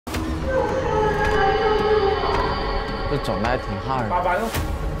这整的还挺吓人的。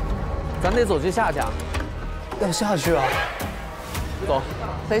咱得走去下去啊！要下去啊！走，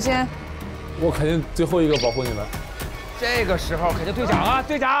谁先？我肯定最后一个保护你们。这个时候肯定队长啊，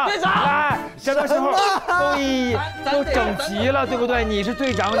队长，来，这个时候都整齐了，对不对？你是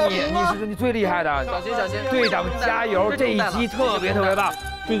队长，你最厉害的，小心小心！队长加油！这一击特别棒。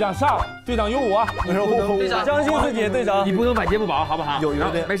队长上，队长有我，队长相信自己，队长，你不能晚节不保，好不好？有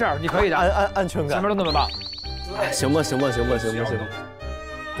点，没事，你可以的，安全感，前面都那么棒。行吧。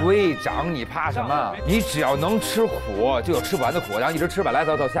队长，你怕什么？你只要能吃苦，就有吃不完的苦，然后一直吃吧。来，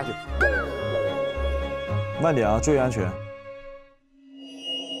走下去。慢点啊，注意安全。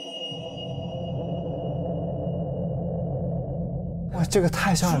哇，这个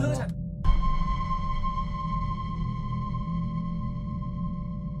太吓人了！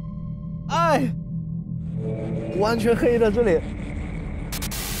哎，完全黑的这里。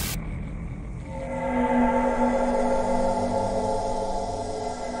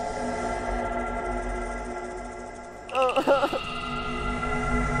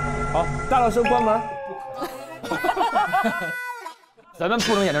好，大老师关门。咱们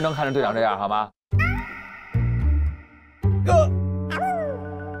不能眼睁睁看着队长这样，好吗？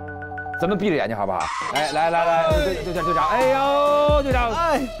咱们闭着眼睛，好不好？来，队长，哎呦，队长，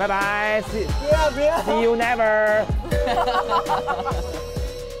拜拜 ，see you never。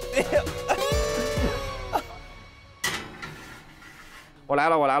我来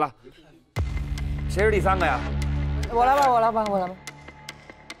了，谁是第3个呀？我来吧。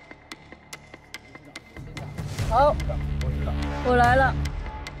好，我来了，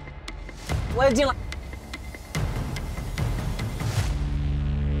我也进了。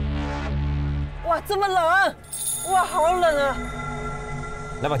哇，这么冷！哇，好冷啊！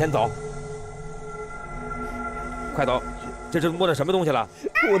来，往前走，快走！这是摸着什么东西了？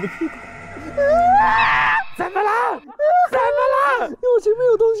我的屁股！怎么了？我前面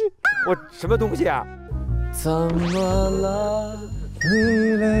有东西。我什么东西啊？怎么了？你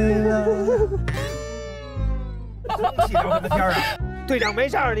累了？空气聊什么天啊？队长没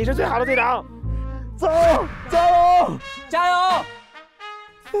事儿，你是最好的队长。走，加油！加油！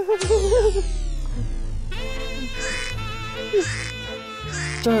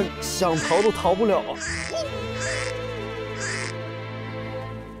这想逃都逃不了。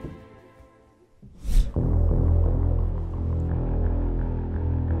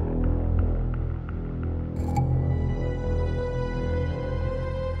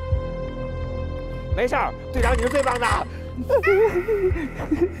没事儿，队长你是最棒的。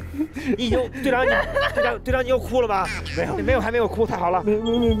你已经队长你又哭了吗？没有，还没有哭，太好了。没。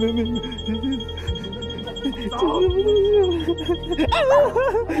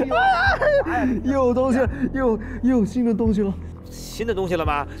又有东西，又有新的东西了。新的东西了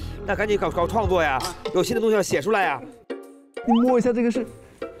吗？那赶紧搞创作呀！有新的东西要写出来呀！你摸一下这个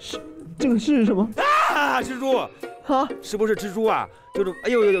这个是什么？啊，蜘蛛啊？是不是蜘蛛啊？就是哎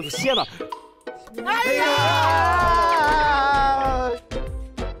呦有蝎子！哎呀！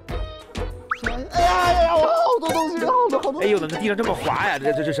我好多东西，好多！哎呦，怎么地上这么滑呀？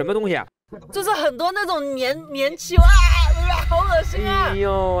这是什么东西啊？就是很多那种粘球啊，好恶心啊！哎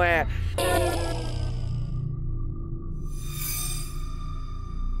呦喂！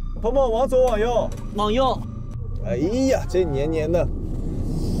鹏往左往右，往右。哎呀，这黏黏的。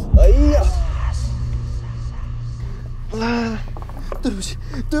哎呀！来，对不起，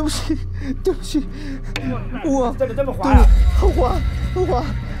我怎么这么滑呀？好滑，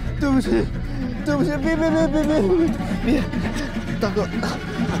对不起，别，大哥，你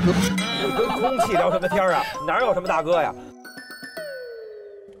跟空气聊什么天啊？哪有什么大哥呀？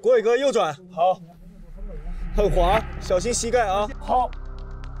国伟哥右转，好，很滑，小心膝盖啊。好，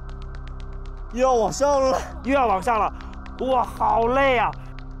又要往上了，哇，好累呀！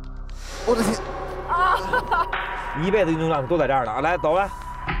我的天！一辈子运动量都在这儿呢，来走吧。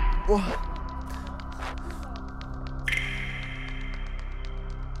哇！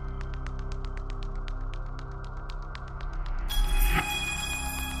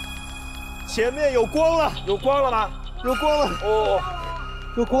前面有光了，有光了吗？有光了哦，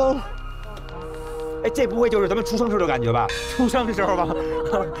有光了。哎，这不会就是咱们出生时的感觉吧？出生的时候吧，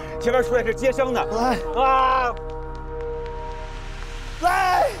前面出来是接生的。来啊！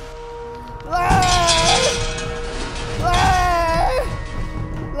来！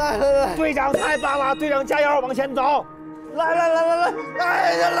队长太棒了，队长加油，往前走！来！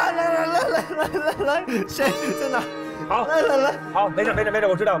谁在哪？好，来！好，没事，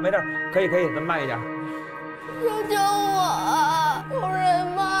我知道，没事，可以，咱们慢一点。救我！有人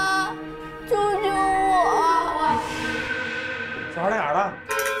吗？救我！小孩在哪儿呢？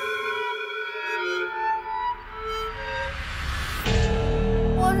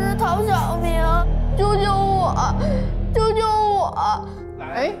曹小明，救救我，救救我！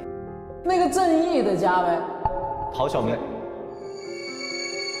哎，那个正义的家呗。陶小明。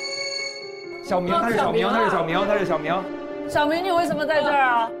小明，他是小明，他是小明，他是小明。小明，你为什么在这儿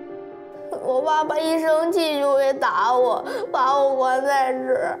啊？我爸爸一生气就会打我，把我关在这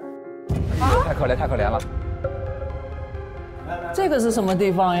儿。太可怜，太可怜了。这个是什么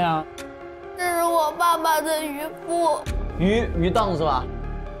地方呀？这是我爸爸的鱼腹。鱼档是吧？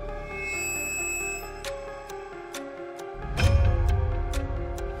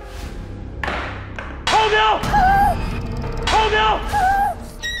后标，后标。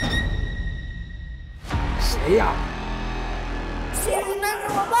谁呀？那是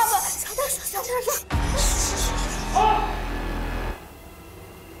我爸爸。小。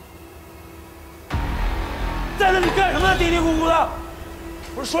在那里干什么呢？嘀嘀咕咕的。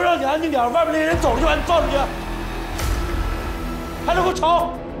我说让你安静点，外面那些人走了就把你放出去。还能给我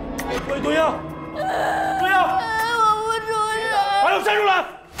吵？对呀，对呀。我不出去。把手伸出来。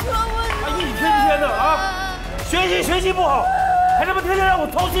我不出去。一天一天的啊，学习不好，还他妈天天让我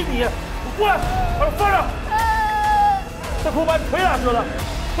操心你。我过来，把手放上。再给我把你腿打折了，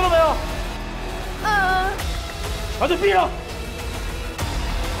听到没有？把嘴闭上。